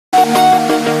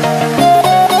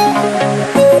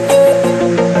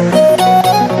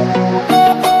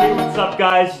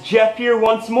guys, Jeff here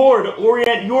once more to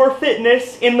orient your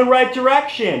fitness in the right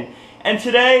direction. And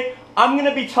today, I'm going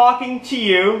to be talking to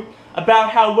you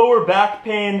about how lower back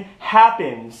pain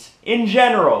happens in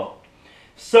general.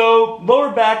 So,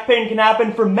 lower back pain can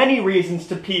happen for many reasons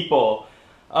to people.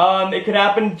 It could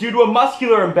happen due to a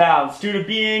muscular imbalance, due to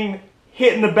being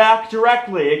hit in the back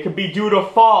directly. It could be due to a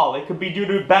fall. It could be due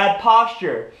to bad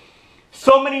posture.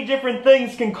 So many different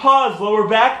things can cause lower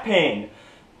back pain.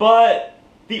 But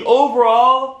the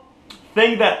overall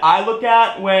thing that I look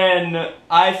at when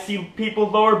I see people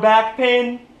with lower back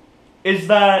pain is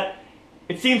that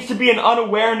it seems to be an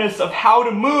unawareness of how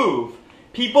to move.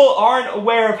 People aren't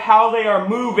aware of how they are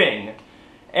moving.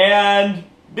 And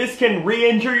this can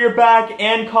re-injure your back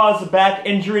and cause a back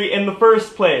injury in the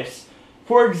first place.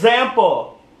 For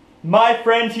example, my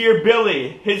friend here,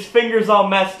 Billy, his finger's all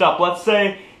messed up. Let's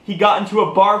say he got into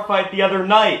a bar fight the other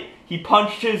night. He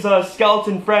punched his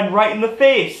skeleton friend right in the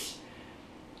face.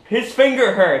 His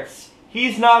finger hurts.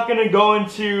 He's not going to go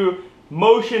into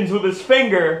motions with his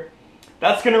finger.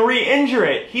 That's going to re-injure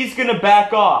it. He's going to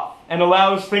back off and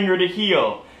allow his finger to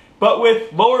heal. But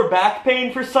with lower back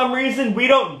pain, for some reason, we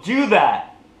don't do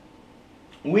that.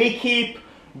 We keep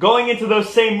going into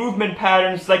those same movement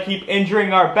patterns that keep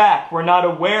injuring our back. We're not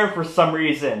aware for some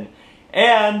reason.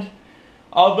 And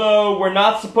although we're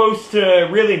not supposed to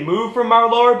really move from our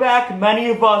lower back, many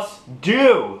of us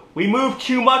do. We move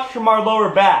too much from our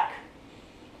lower back.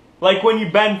 Like when you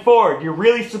bend forward, you're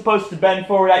really supposed to bend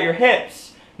forward at your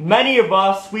hips. Many of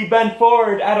us, we bend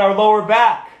forward at our lower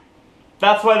back.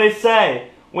 That's why they say,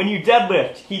 when you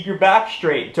deadlift, keep your back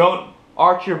straight. Don't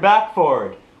arch your back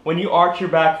forward. When you arch your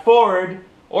back forward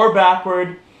or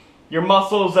backward, your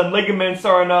muscles and ligaments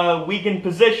are in a weakened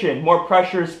position. More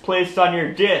pressure is placed on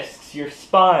your discs, your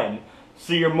spine,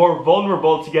 so you're more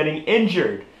vulnerable to getting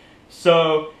injured.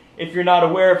 So if you're not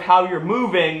aware of how you're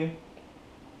moving,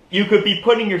 you could be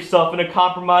putting yourself in a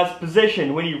compromised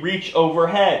position. When you reach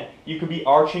overhead, you could be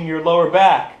arching your lower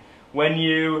back. When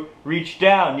you reach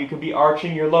down, you could be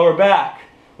arching your lower back.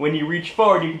 When you reach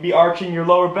forward, you could be arching your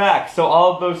lower back. So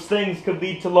all of those things could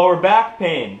lead to lower back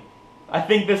pain. I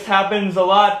think this happens a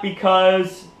lot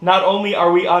because not only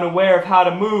are we unaware of how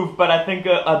to move, but I think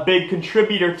a big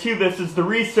contributor to this is the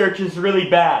research is really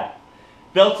bad.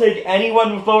 They'll take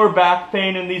anyone with lower back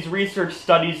pain in these research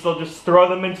studies, they'll just throw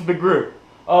them into the group.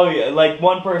 Oh yeah, like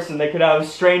one person, they could have a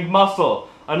strained muscle.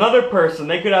 Another person,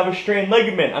 they could have a strained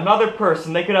ligament. Another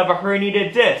person, they could have a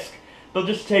herniated disc. They'll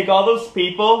just take all those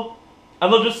people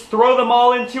and they'll just throw them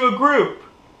all into a group.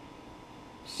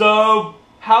 So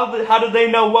how do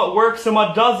they know what works and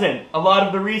what doesn't? A lot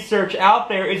of the research out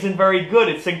there isn't very good.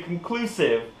 It's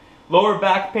inconclusive. Lower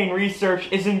back pain research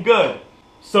isn't good.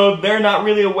 So they're not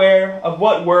really aware of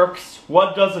what works,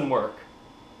 what doesn't work.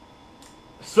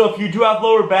 So if you do have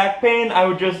lower back pain, I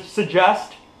would just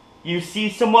suggest you see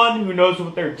someone who knows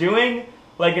what they're doing,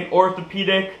 like an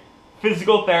orthopedic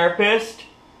physical therapist.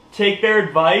 Take their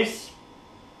advice,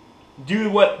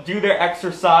 do their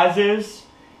exercises,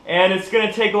 and it's going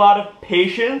to take a lot of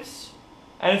patience,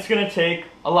 and it's going to take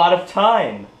a lot of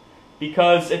time.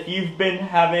 Because if you've been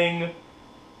having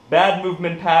bad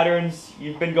movement patterns,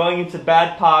 you've been going into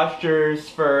bad postures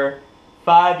for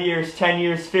 5 years, 10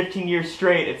 years, 15 years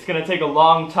straight, it's going to take a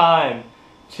long time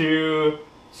to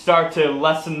start to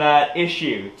lessen that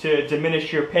issue, to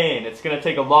diminish your pain. It's going to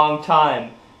take a long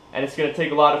time, and it's going to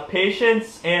take a lot of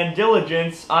patience and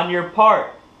diligence on your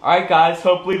part. Alright guys,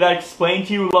 hopefully that explained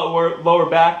to you what lower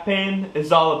back pain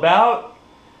is all about.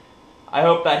 I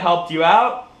hope that helped you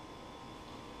out.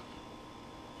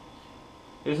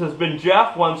 This has been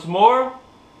Jeff once more,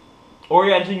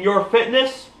 orienting your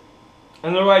fitness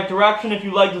in the right direction. If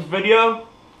you like this video,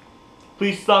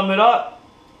 please thumb it up,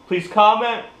 please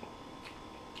comment,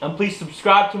 and please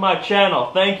subscribe to my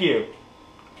channel. Thank you.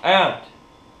 And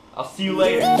I'll see you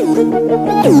later.